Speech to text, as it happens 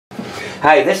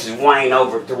Hey, this is Wayne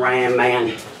over at the Ram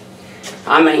Man.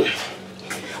 I mean,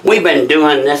 we've been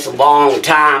doing this a long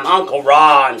time. Uncle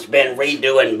Ron's been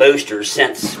redoing boosters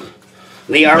since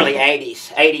the early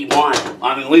 80s, 81.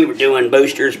 I mean, we were doing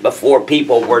boosters before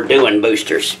people were doing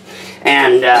boosters.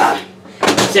 And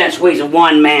since we's a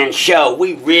one-man show,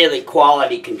 we really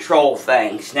quality control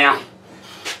things. Now,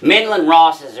 Midland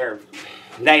Rosses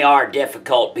they are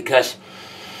difficult because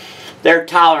their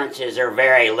tolerances are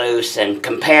very loose, and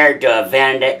compared to a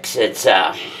Vendix, it's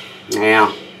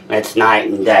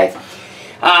night and day.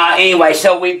 Anyway,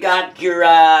 so we've got your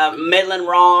Midland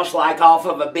Ross, like off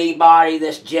of a B-body.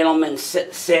 This gentleman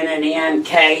sent it in,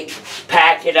 Kate,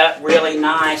 packed it up really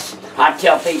nice. I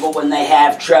tell people when they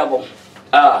have trouble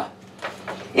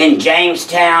in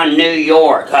Jamestown, New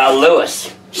York,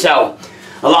 Lewis. So,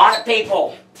 a lot of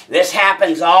people, this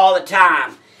happens all the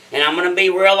time, and I'm going to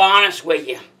be real honest with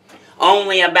you.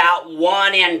 Only about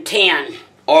 1 in 10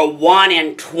 or 1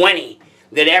 in 20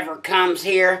 that ever comes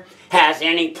here has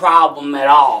any problem at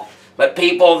all. But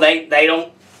people, they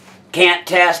can't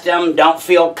test them, don't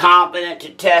feel confident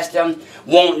to test them,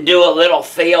 won't do a little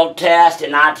field test,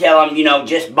 and I tell them, you know,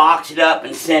 just box it up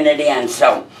and send it in.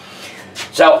 So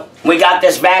we got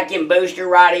this vacuum booster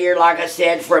right here, like I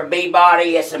said, for a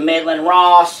B-body. It's a Midland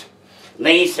Ross.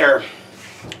 These are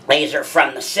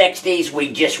from the 60s.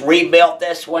 We just rebuilt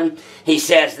this one. He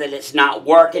says that it's not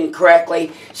working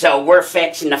correctly, so we're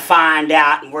fixing to find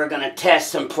out, and we're going to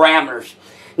test some parameters.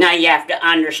 Now you have to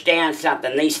understand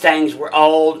something. These things were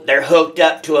old. They're hooked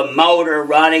up to a motor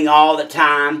running all the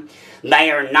time. They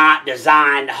are not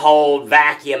designed to hold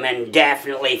vacuum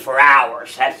indefinitely for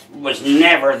hours. That was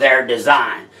never their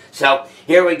design. So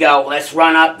here we go. Let's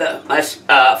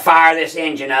fire this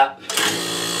engine up.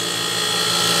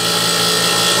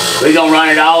 We're going to run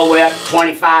it all the way up to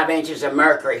 25 inches of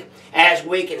mercury. As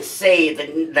we can see,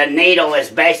 the needle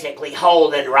is basically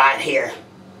holding right here.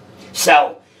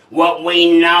 So, what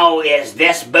we know is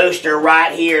this booster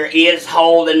right here is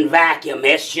holding vacuum.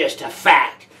 It's just a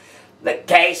fact. The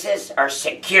cases are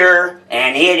secure,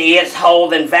 and it is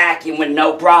holding vacuum with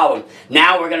no problem.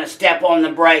 Now we're going to step on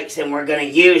the brakes, and we're going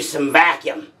to use some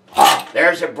vacuum.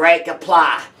 There's a brake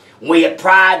apply. We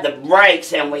applied the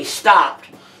brakes, and we stopped.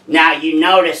 Now you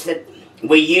notice that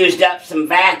we used up some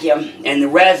vacuum in the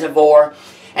reservoir,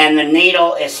 and the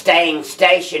needle is staying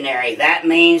stationary. That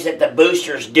means that the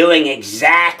booster's doing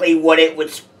exactly what it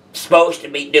was supposed to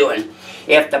be doing.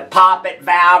 If the poppet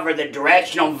valve or the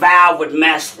directional valve would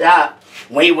mess up,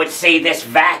 we would see this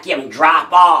vacuum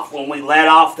drop off when we let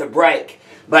off the brake.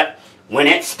 But when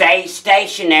it stays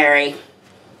stationary,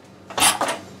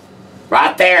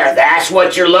 right there, that's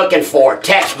what you're looking for.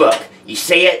 Textbook. You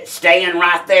see it staying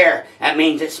right there. That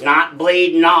means it's not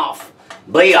bleeding off.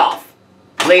 Bleed off.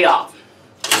 Bleed off.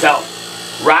 So,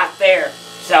 right there.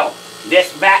 So,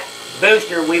 this back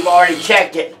booster, we've already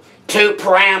checked it. 2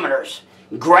 parameters.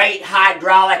 Great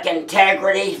hydraulic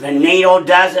integrity. The needle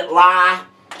doesn't lie.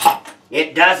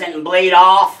 It doesn't bleed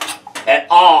off at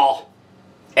all.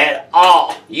 At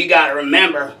all. You got to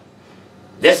remember,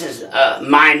 this is a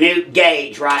minute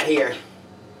gauge right here.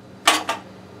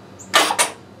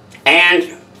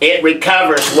 And it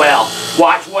recovers well.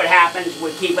 Watch what happens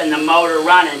with keeping the motor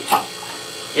running.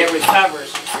 It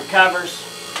recovers, recovers,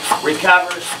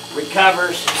 recovers,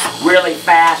 recovers, really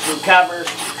fast, recovers,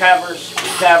 recovers,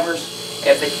 recovers.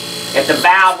 If the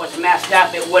valve was messed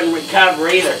up, it wouldn't recover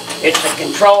either. It's the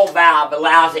control valve that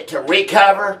allows it to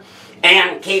recover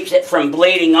and keeps it from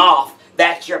bleeding off.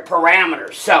 That's your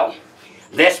parameters. So,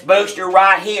 this booster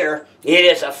right here, it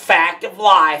is a fact of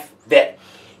life that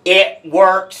it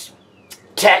works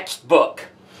textbook.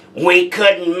 We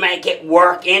couldn't make it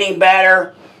work any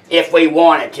better if we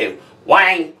wanted to.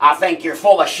 Wayne, I think you're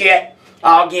full of shit.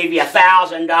 I'll give you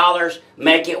 $1,000,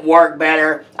 make it work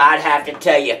better. I'd have to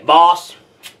tell you, boss,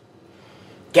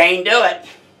 can't do it.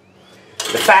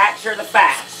 The facts are the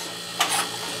facts.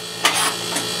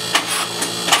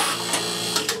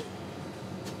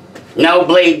 No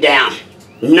bleed down.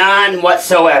 None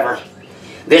whatsoever.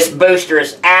 This booster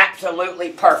is absolutely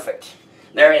perfect.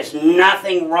 There is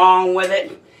nothing wrong with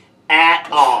it at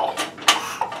all.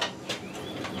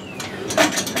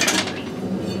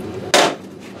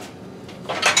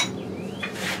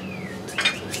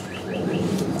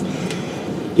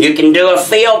 You can do a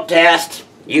field test.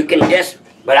 You can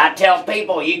but I tell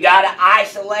people you got to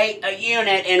isolate a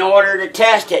unit in order to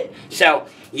test it. So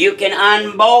you can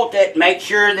unbolt it, make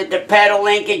sure that the pedal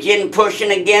linkage isn't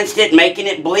pushing against it, making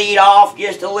it bleed off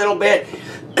just a little bit.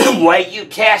 way you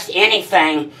test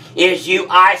anything is you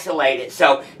isolate it.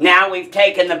 So now we've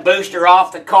taken the booster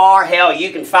off the car. Hell,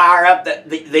 you can fire up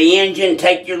the engine,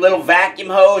 take your little vacuum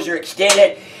hose or extend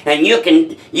it, and you can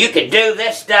do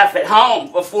this stuff at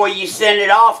home before you send it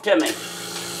off to me.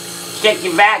 Stick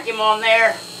your vacuum on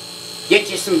there,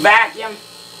 get you some vacuum,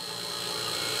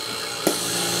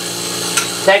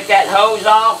 take that hose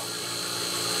off.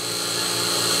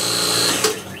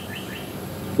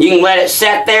 You can let it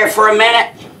set there for a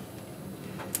minute.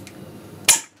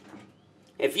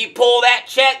 If you pull that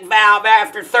check valve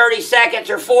after 30 seconds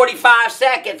or 45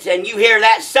 seconds and you hear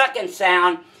that sucking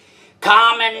sound,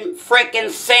 common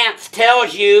frickin' sense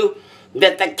tells you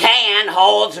that the can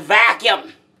holds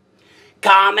vacuum.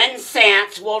 Common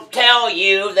sense will tell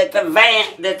you that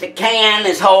the can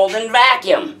is holding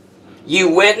vacuum. You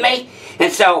with me?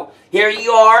 And so here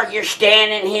you are, you're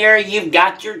standing here, you've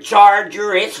got your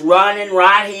charger, it's running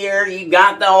right here, you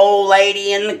got the old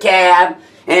lady in the cab,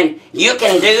 and you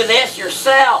can do this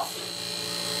yourself.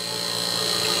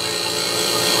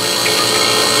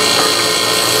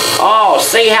 Oh,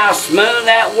 see how smooth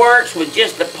that works with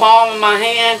just the palm of my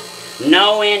hand?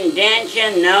 No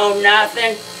indention, no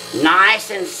nothing.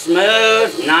 Nice and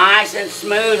smooth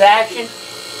action.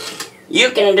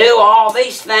 You can do all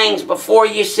these things before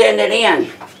you send it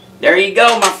in. There you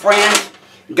go, my friends.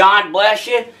 God bless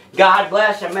you. God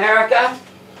bless America.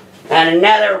 And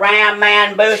another Ram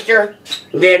Man booster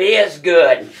that is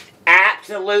good.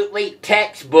 Absolutely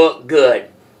textbook good.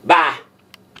 Bye.